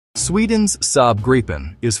Sweden's Saab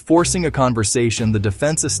Gripen is forcing a conversation the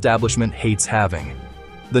defense establishment hates having.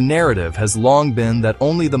 The narrative has long been that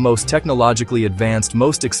only the most technologically advanced,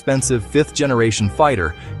 most expensive fifth-generation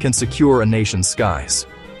fighter can secure a nation's skies.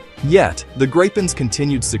 Yet, the Gripen's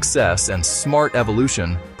continued success and smart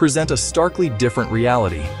evolution present a starkly different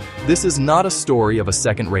reality. This is not a story of a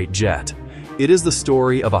second-rate jet. It is the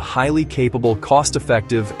story of a highly capable,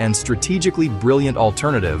 cost-effective, and strategically brilliant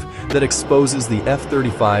alternative that exposes the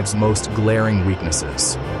F-35's most glaring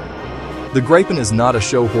weaknesses. The Gripen is not a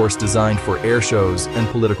show horse designed for air shows and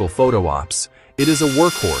political photo ops. It is a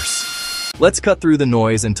workhorse. Let's cut through the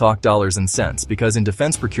noise and talk dollars and cents, because in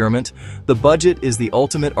defense procurement, the budget is the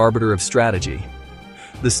ultimate arbiter of strategy.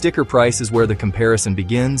 The sticker price is where the comparison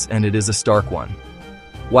begins, and it is a stark one.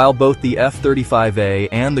 While both the F-35A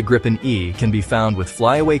and the Gripen E can be found with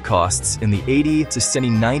flyaway costs in the 80 to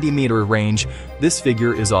 90 meter range, this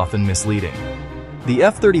figure is often misleading. The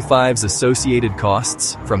F-35's associated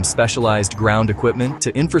costs, from specialized ground equipment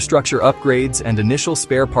to infrastructure upgrades and initial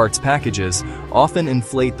spare parts packages, often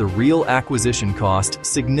inflate the real acquisition cost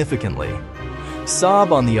significantly.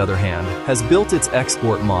 Saab, on the other hand, has built its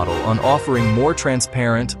export model on offering more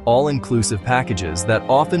transparent, all-inclusive packages that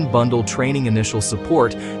often bundle training, initial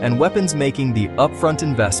support, and weapons, making the upfront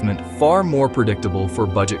investment far more predictable for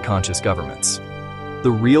budget-conscious governments.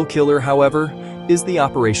 The real killer, however, is the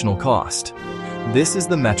operational cost. This is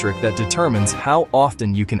the metric that determines how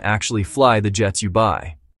often you can actually fly the jets you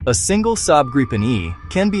buy. A single Saab Gripen E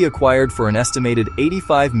can be acquired for an estimated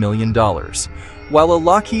 $85 million, while a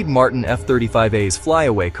Lockheed Martin F-35A's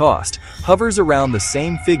flyaway cost hovers around the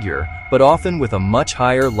same figure, but often with a much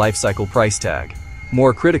higher lifecycle price tag.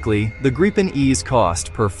 More critically, the Gripen E's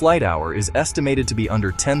cost per flight hour is estimated to be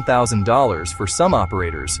under $10,000 for some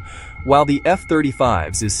operators, while the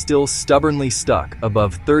F-35's is still stubbornly stuck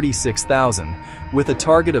above $36,000, with a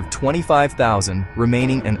target of $25,000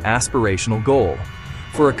 remaining an aspirational goal.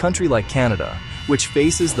 For a country like Canada, which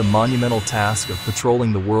faces the monumental task of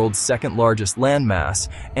patrolling the world's second-largest landmass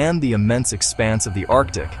and the immense expanse of the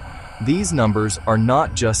Arctic, these numbers are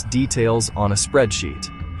not just details on a spreadsheet.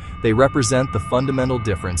 They represent the fundamental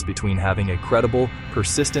difference between having a credible,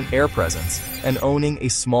 persistent air presence and owning a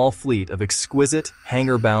small fleet of exquisite,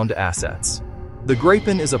 hangar-bound assets. The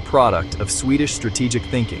Gripen is a product of Swedish strategic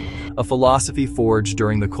thinking, a philosophy forged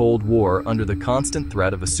during the Cold War under the constant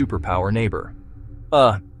threat of a superpower neighbor.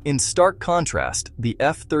 In stark contrast, the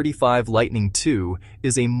F-35 Lightning II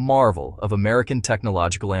is a marvel of American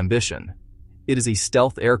technological ambition. It is a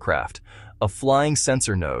stealth aircraft, a flying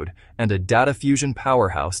sensor node, and a data fusion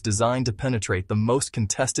powerhouse designed to penetrate the most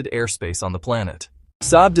contested airspace on the planet.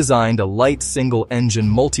 Saab designed a light single-engine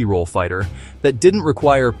multi-role fighter that didn't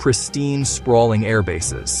require pristine, sprawling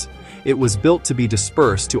airbases. It was built to be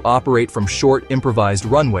dispersed to operate from short, improvised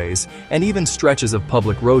runways and even stretches of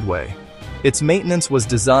public roadway. Its maintenance was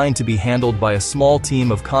designed to be handled by a small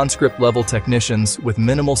team of conscript-level technicians with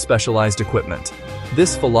minimal specialized equipment.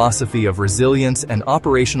 This philosophy of resilience and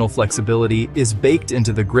operational flexibility is baked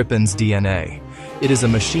into the Gripen's DNA. It is a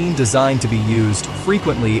machine designed to be used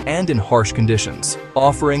frequently and in harsh conditions,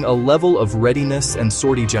 offering a level of readiness and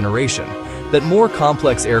sortie generation that more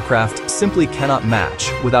complex aircraft simply cannot match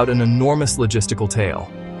without an enormous logistical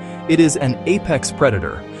tail. It is an apex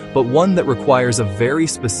predator, but one that requires a very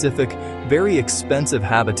specific, very expensive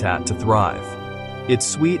habitat to thrive. Its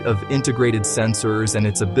suite of integrated sensors and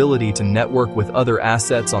its ability to network with other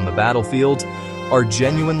assets on the battlefield are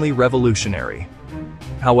genuinely revolutionary.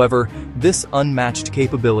 However, this unmatched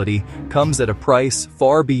capability comes at a price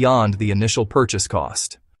far beyond the initial purchase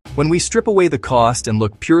cost. When we strip away the cost and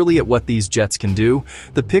look purely at what these jets can do,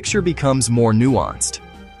 the picture becomes more nuanced.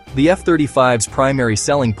 The F-35's primary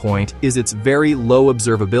selling point is its very low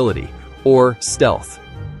observability, or stealth.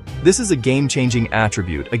 This is a game-changing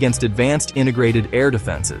attribute against advanced integrated air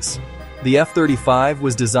defenses. The F-35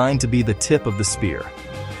 was designed to be the tip of the spear,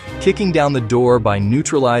 kicking down the door by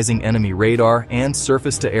neutralizing enemy radar and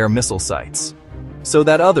surface-to-air missile sites, so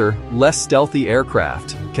that other, less stealthy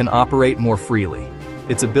aircraft can operate more freely.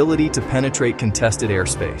 Its ability to penetrate contested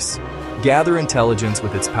airspace, gather intelligence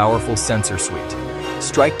with its powerful sensor suite,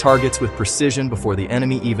 strike targets with precision before the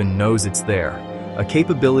enemy even knows it's there, a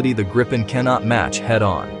capability the Gripen cannot match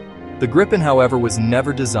head-on. The Gripen, however, was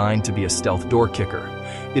never designed to be a stealth door kicker.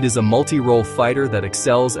 It is a multi-role fighter that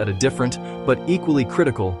excels at a different, but equally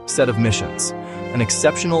critical, set of missions, an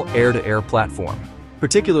exceptional air-to-air platform,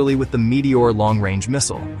 particularly with the Meteor long-range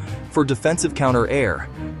missile. For defensive counter-air,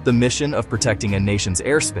 the mission of protecting a nation's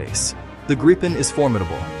airspace, the Gripen is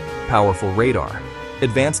formidable. Powerful radar,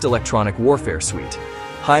 advanced electronic warfare suite,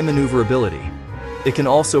 high maneuverability, It can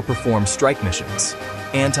also perform strike missions,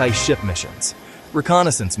 anti-ship missions,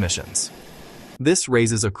 reconnaissance missions. This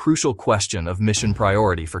raises a crucial question of mission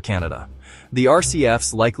priority for Canada. The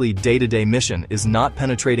RCF's likely day-to-day mission is not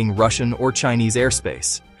penetrating Russian or Chinese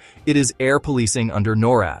airspace. It is air policing under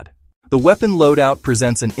NORAD. The weapon loadout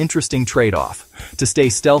presents an interesting trade-off. To stay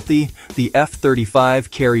stealthy, the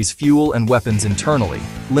F-35 carries fuel and weapons internally,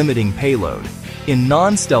 limiting payload. In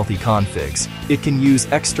non-stealthy configs, it can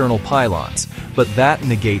use external pylons, but that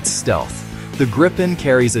negates stealth. The Gripen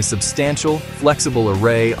carries a substantial, flexible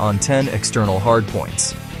array on 10 external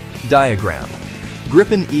hardpoints. Diagram: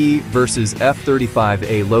 Gripen E versus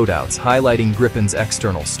F-35A loadouts highlighting Gripen's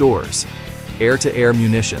external stores. Air-to-air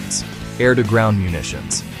munitions, air-to-ground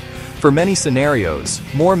munitions. For many scenarios,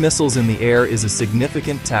 more missiles in the air is a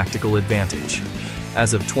significant tactical advantage.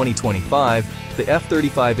 As of 2025, the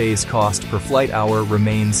F-35A's cost per flight hour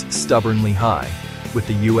remains stubbornly high, with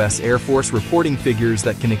the U.S. Air Force reporting figures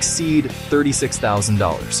that can exceed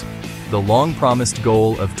 $36,000. The long-promised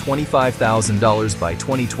goal of $25,000 by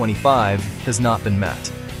 2025 has not been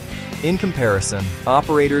met. In comparison,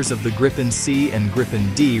 operators of the Gripen C and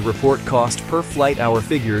Gripen D report cost per flight hour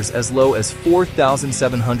figures as low as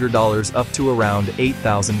 $4,700 up to around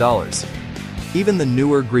 $8,000. Even the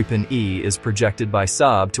newer Gripen E is projected by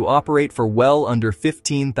Saab to operate for well under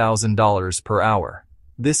 $15,000 per hour.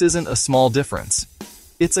 This isn't a small difference.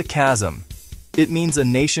 It's a chasm. It means a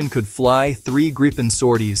nation could fly 3 Gripen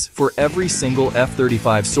sorties for every single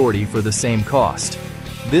F-35 sortie for the same cost.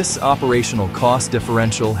 This operational cost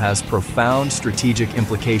differential has profound strategic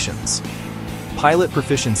implications. Pilot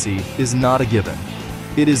proficiency is not a given.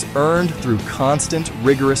 It is earned through constant,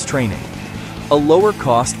 rigorous training. A lower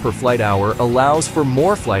cost per flight hour allows for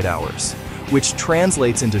more flight hours, which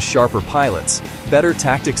translates into sharper pilots, better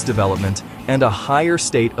tactics development, and a higher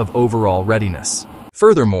state of overall readiness.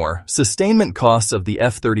 Furthermore, sustainment costs of the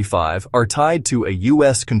F-35 are tied to a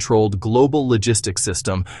U.S.-controlled global logistics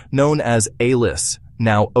system known as ALIS,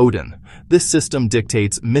 now ODIN. This system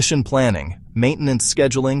dictates mission planning, maintenance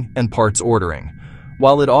scheduling, and parts ordering.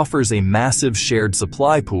 While it offers a massive shared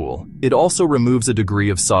supply pool, it also removes a degree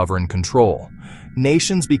of sovereign control.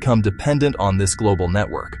 Nations become dependent on this global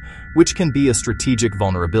network, which can be a strategic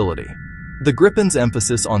vulnerability. The Gripen's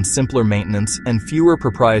emphasis on simpler maintenance and fewer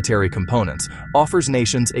proprietary components offers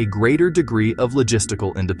nations a greater degree of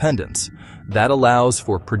logistical independence. That allows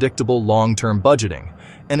for predictable long-term budgeting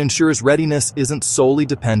and ensures readiness isn't solely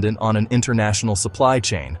dependent on an international supply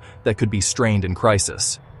chain that could be strained in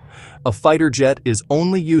crisis. A fighter jet is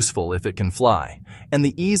only useful if it can fly, and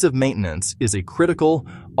the ease of maintenance is a critical,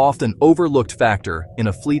 often overlooked factor in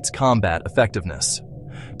a fleet's combat effectiveness.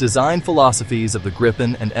 Design philosophies of the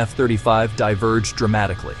Gripen and F-35 diverge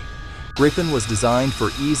dramatically. Gripen was designed for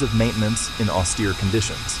ease of maintenance in austere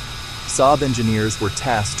conditions. Saab engineers were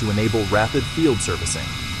tasked to enable rapid field servicing.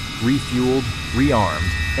 Refueled,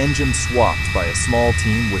 rearmed, engine swapped by a small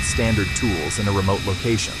team with standard tools in a remote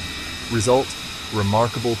location. Result: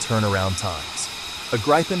 remarkable turnaround times. A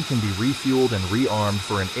Gripen can be refueled and rearmed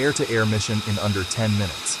for an air-to-air mission in under 10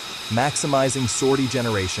 minutes, maximizing sortie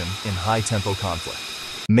generation in high-tempo conflict.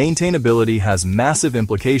 Maintainability has massive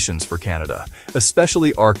implications for Canada,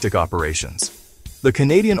 especially Arctic operations. The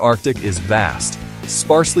Canadian Arctic is vast,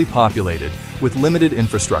 sparsely populated, with limited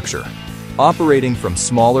infrastructure. Operating from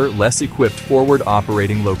smaller, less equipped forward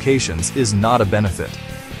operating locations is not a benefit.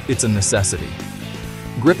 It's a necessity.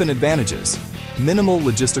 Gripen advantages: minimal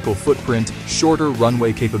logistical footprint, shorter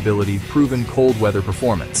runway capability, proven cold weather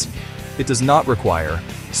performance. It does not require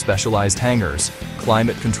specialized hangars,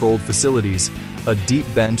 climate-controlled facilities, a deep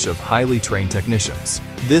bench of highly trained technicians.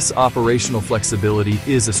 This operational flexibility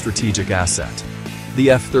is a strategic asset.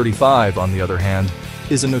 The F-35, on the other hand,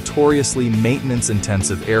 is a notoriously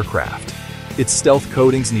maintenance-intensive aircraft. Its stealth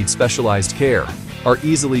coatings need specialized care, are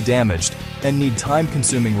easily damaged, and need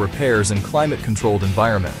time-consuming repairs in climate-controlled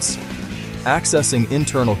environments. Accessing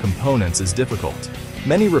internal components is difficult.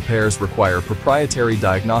 Many repairs require proprietary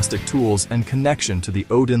diagnostic tools and connection to the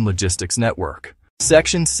ODIN logistics network.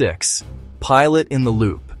 Section 6. Pilot in the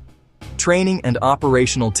loop. Training and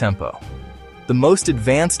operational tempo. The most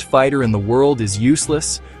advanced fighter in the world is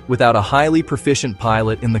useless without a highly proficient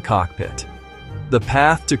pilot in the cockpit. The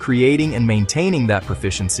path to creating and maintaining that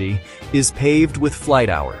proficiency is paved with flight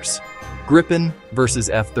hours. Gripen versus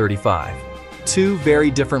F-35. Two very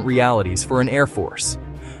different realities for an Air Force.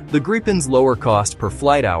 The Gripen's lower cost per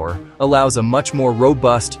flight hour allows a much more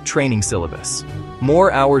robust training syllabus.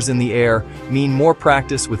 More hours in the air mean more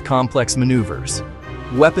practice with complex maneuvers.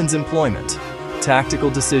 Weapons employment, tactical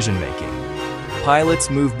decision-making. Pilots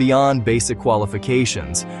move beyond basic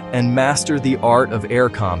qualifications and master the art of air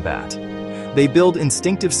combat. They build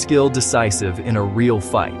instinctive skill decisive in a real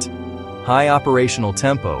fight. High operational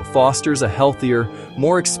tempo fosters a healthier,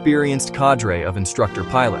 more experienced cadre of instructor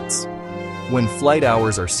pilots. When flight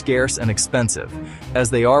hours are scarce and expensive, as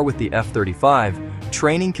they are with the F-35,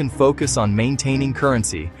 training can focus on maintaining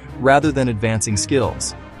currency rather than advancing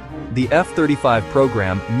skills. The F-35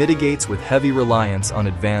 program mitigates with heavy reliance on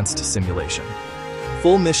advanced simulation.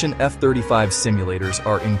 Full-mission F-35 simulators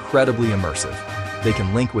are incredibly immersive. They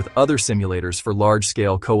can link with other simulators for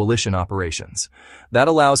large-scale coalition operations. That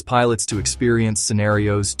allows pilots to experience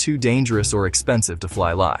scenarios too dangerous or expensive to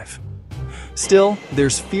fly live. Still,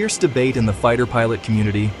 there's fierce debate in the fighter pilot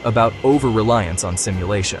community about over-reliance on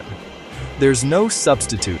simulation. There's no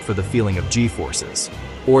substitute for the feeling of G-forces,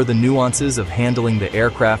 or the nuances of handling the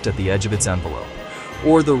aircraft at the edge of its envelope,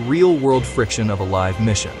 or the real-world friction of a live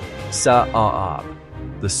mission. Saab,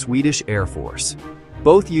 the Swedish Air Force.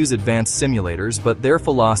 Both use advanced simulators, but their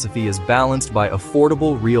philosophy is balanced by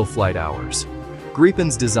affordable real flight hours.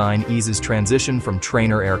 Gripen's design eases transition from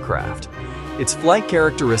trainer aircraft. Its flight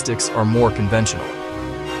characteristics are more conventional.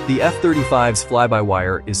 The F-35's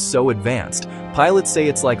fly-by-wire is so advanced, pilots say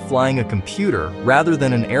it's like flying a computer rather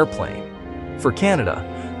than an airplane. For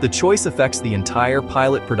Canada, the choice affects the entire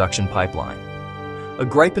pilot production pipeline. A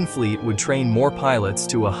Gripen fleet would train more pilots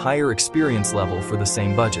to a higher experience level for the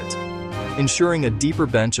same budget, ensuring a deeper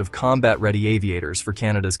bench of combat-ready aviators for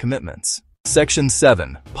Canada's commitments. Section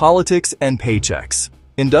 7. Politics and Paychecks.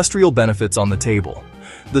 Industrial benefits on the table.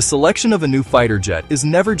 The selection of a new fighter jet is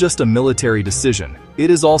never just a military decision, it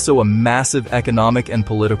is also a massive economic and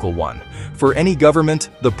political one. For any government,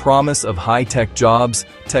 the promise of high-tech jobs,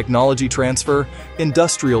 technology transfer,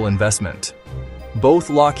 industrial investment. Both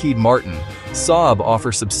Lockheed Martin, Saab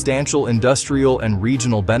offer substantial industrial and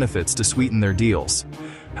regional benefits to sweeten their deals.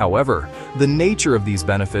 However, the nature of these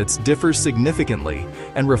benefits differs significantly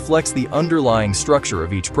and reflects the underlying structure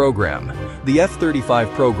of each program. The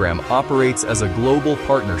F-35 program operates as a global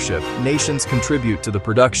partnership. Nations contribute to the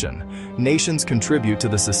production. Nations contribute to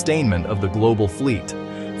the sustainment of the global fleet.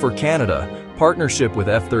 For Canada, partnership with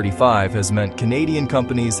F-35 has meant Canadian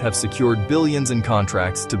companies have secured billions in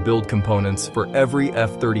contracts to build components for every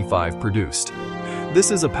F-35 produced. This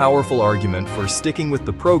is a powerful argument for sticking with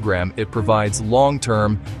the program. It provides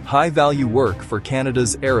long-term, high-value work for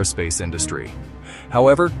Canada's aerospace industry.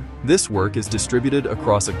 However, this work is distributed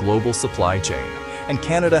across a global supply chain, and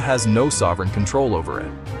Canada has no sovereign control over it.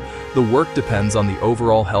 The work depends on the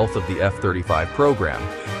overall health of the F-35 program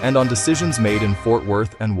and on decisions made in Fort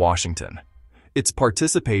Worth and Washington. Its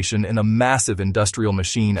participation in a massive industrial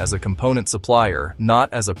machine as a component supplier,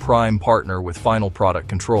 not as a prime partner with final product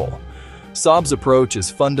control. Saab's approach is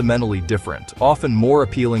fundamentally different, often more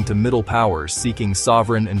appealing to middle powers seeking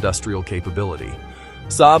sovereign industrial capability.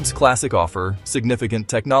 Saab's classic offer, significant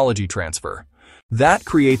technology transfer. That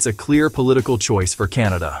creates a clear political choice for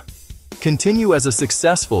Canada. Continue as a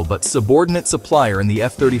successful but subordinate supplier in the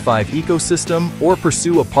F-35 ecosystem, or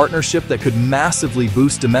pursue a partnership that could massively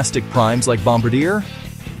boost domestic primes like Bombardier?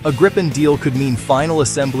 A Gripen deal could mean final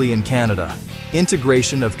assembly in Canada,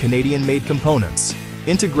 integration of Canadian-made components,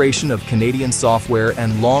 integration of Canadian software,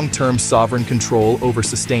 and long-term sovereign control over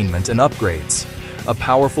sustainment and upgrades. A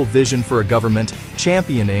powerful vision for a government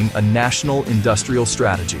championing a national industrial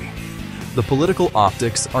strategy. The political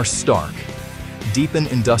optics are stark. Deepen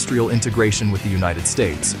industrial integration with the United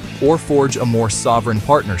States, or forge a more sovereign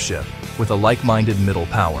partnership with a like-minded middle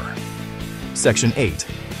power. Section 8.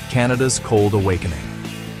 Canada's Cold Awakening.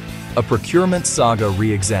 A procurement saga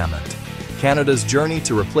re-examined. Canada's journey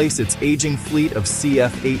to replace its aging fleet of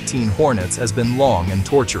CF-18 Hornets has been long and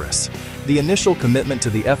torturous. The initial commitment to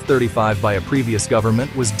the F-35 by a previous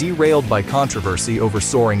government was derailed by controversy over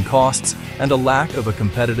soaring costs and a lack of a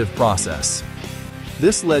competitive process.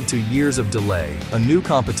 This led to years of delay, a new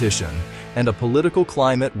competition, and a political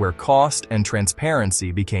climate where cost and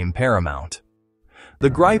transparency became paramount. The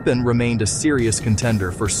Gripen remained a serious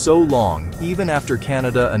contender for so long, even after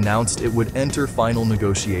Canada announced it would enter final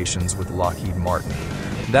negotiations with Lockheed Martin.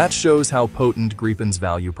 That shows how potent Gripen's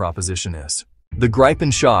value proposition is. The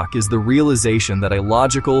Gripen shock is the realization that a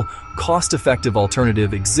logical, cost-effective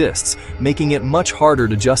alternative exists, making it much harder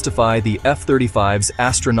to justify the F-35's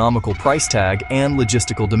astronomical price tag and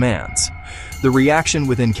logistical demands. The reaction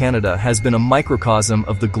within Canada has been a microcosm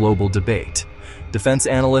of the global debate. Defense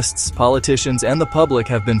analysts, politicians, and the public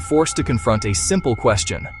have been forced to confront a simple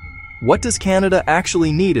question. What does Canada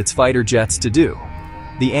actually need its fighter jets to do?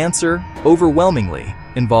 The answer, overwhelmingly,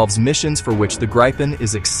 involves missions for which the Gripen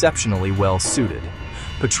is exceptionally well suited.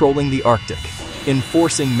 Patrolling the Arctic,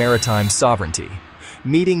 enforcing maritime sovereignty,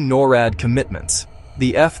 meeting NORAD commitments,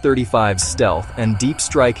 The F-35's stealth and deep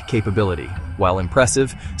strike capability, while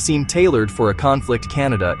impressive, seem tailored for a conflict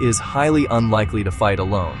Canada is highly unlikely to fight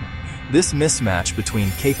alone. This mismatch between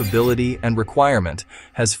capability and requirement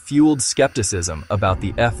has fueled skepticism about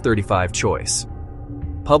the F-35 choice.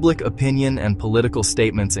 Public opinion and political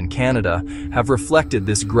statements in Canada have reflected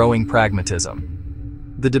this growing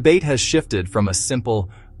pragmatism. The debate has shifted from a simple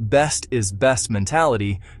best is best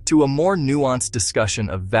mentality to a more nuanced discussion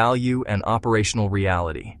of value and operational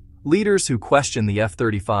reality. Leaders who question the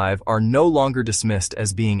F-35 are no longer dismissed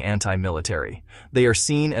as being anti-military. They are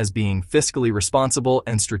seen as being fiscally responsible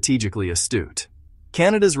and strategically astute.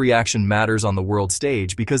 Canada's reaction matters on the world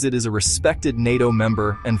stage because it is a respected NATO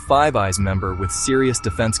member and Five Eyes member with serious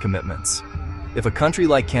defense commitments. If a country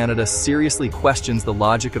like Canada seriously questions the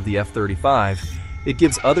logic of the F-35, it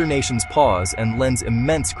gives other nations pause and lends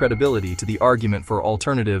immense credibility to the argument for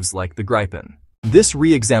alternatives like the Gripen. This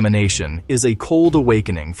re-examination is a cold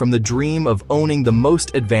awakening from the dream of owning the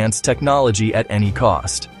most advanced technology at any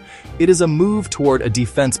cost. It is a move toward a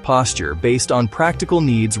defense posture based on practical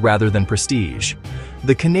needs rather than prestige.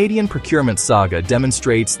 The Canadian procurement saga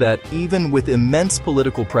demonstrates that even with immense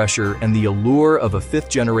political pressure and the allure of a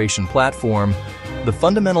fifth-generation platform, the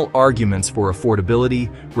fundamental arguments for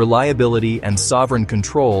affordability, reliability, and sovereign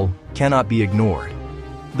control cannot be ignored.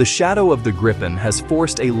 The shadow of the Gripen has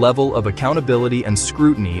forced a level of accountability and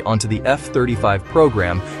scrutiny onto the F-35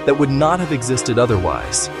 program that would not have existed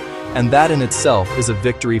otherwise. And that in itself is a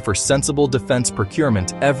victory for sensible defense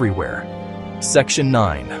procurement everywhere. Section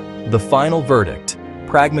 9. The final verdict: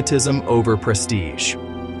 pragmatism over prestige.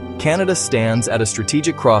 Canada stands at a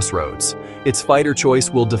strategic crossroads. Its fighter choice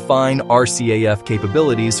will define RCAF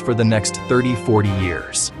capabilities for the next 30-40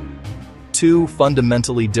 years. Two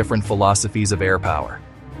fundamentally different philosophies of air power.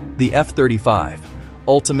 The F-35,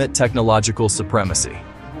 ultimate technological supremacy,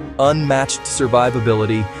 unmatched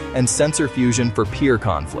survivability, and sensor fusion for peer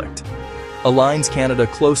conflict, aligns Canada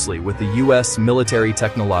closely with the U.S. military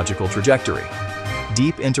technological trajectory,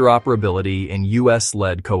 deep interoperability in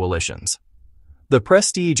U.S.-led coalitions. The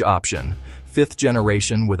prestige option, fifth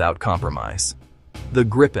generation without compromise. The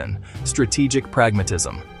Gripen, strategic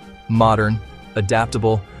pragmatism, modern,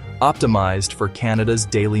 adaptable, optimized for Canada's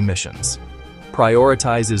daily missions.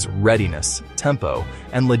 Prioritizes readiness, tempo,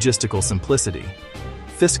 and logistical simplicity.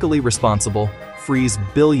 Fiscally responsible, frees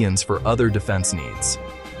billions for other defense needs.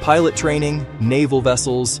 Pilot training, naval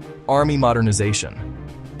vessels, army modernization.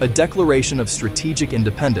 A declaration of strategic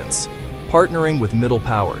independence, partnering with middle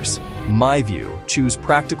powers. My view, choose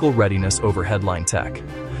practical readiness over headline tech.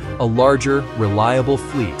 A larger, reliable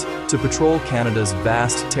fleet to patrol Canada's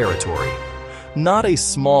vast territory. Not a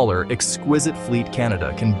smaller, exquisite fleet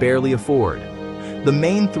Canada can barely afford. The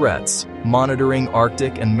main threats, monitoring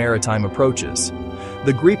Arctic and maritime approaches.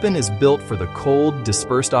 The Gripen is built for the cold,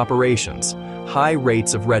 dispersed operations, high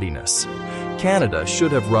rates of readiness. Canada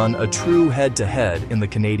should have run a true head-to-head in the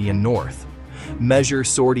Canadian North. Measure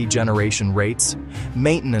sortie generation rates,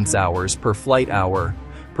 maintenance hours per flight hour,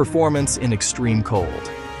 performance in extreme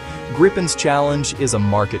cold. Gripen's challenge is a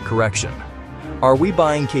market correction. Are we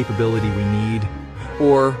buying capability we need,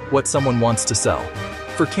 or what someone wants to sell?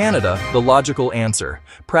 For Canada, the logical answer: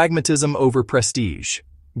 pragmatism over prestige.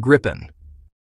 Gripen.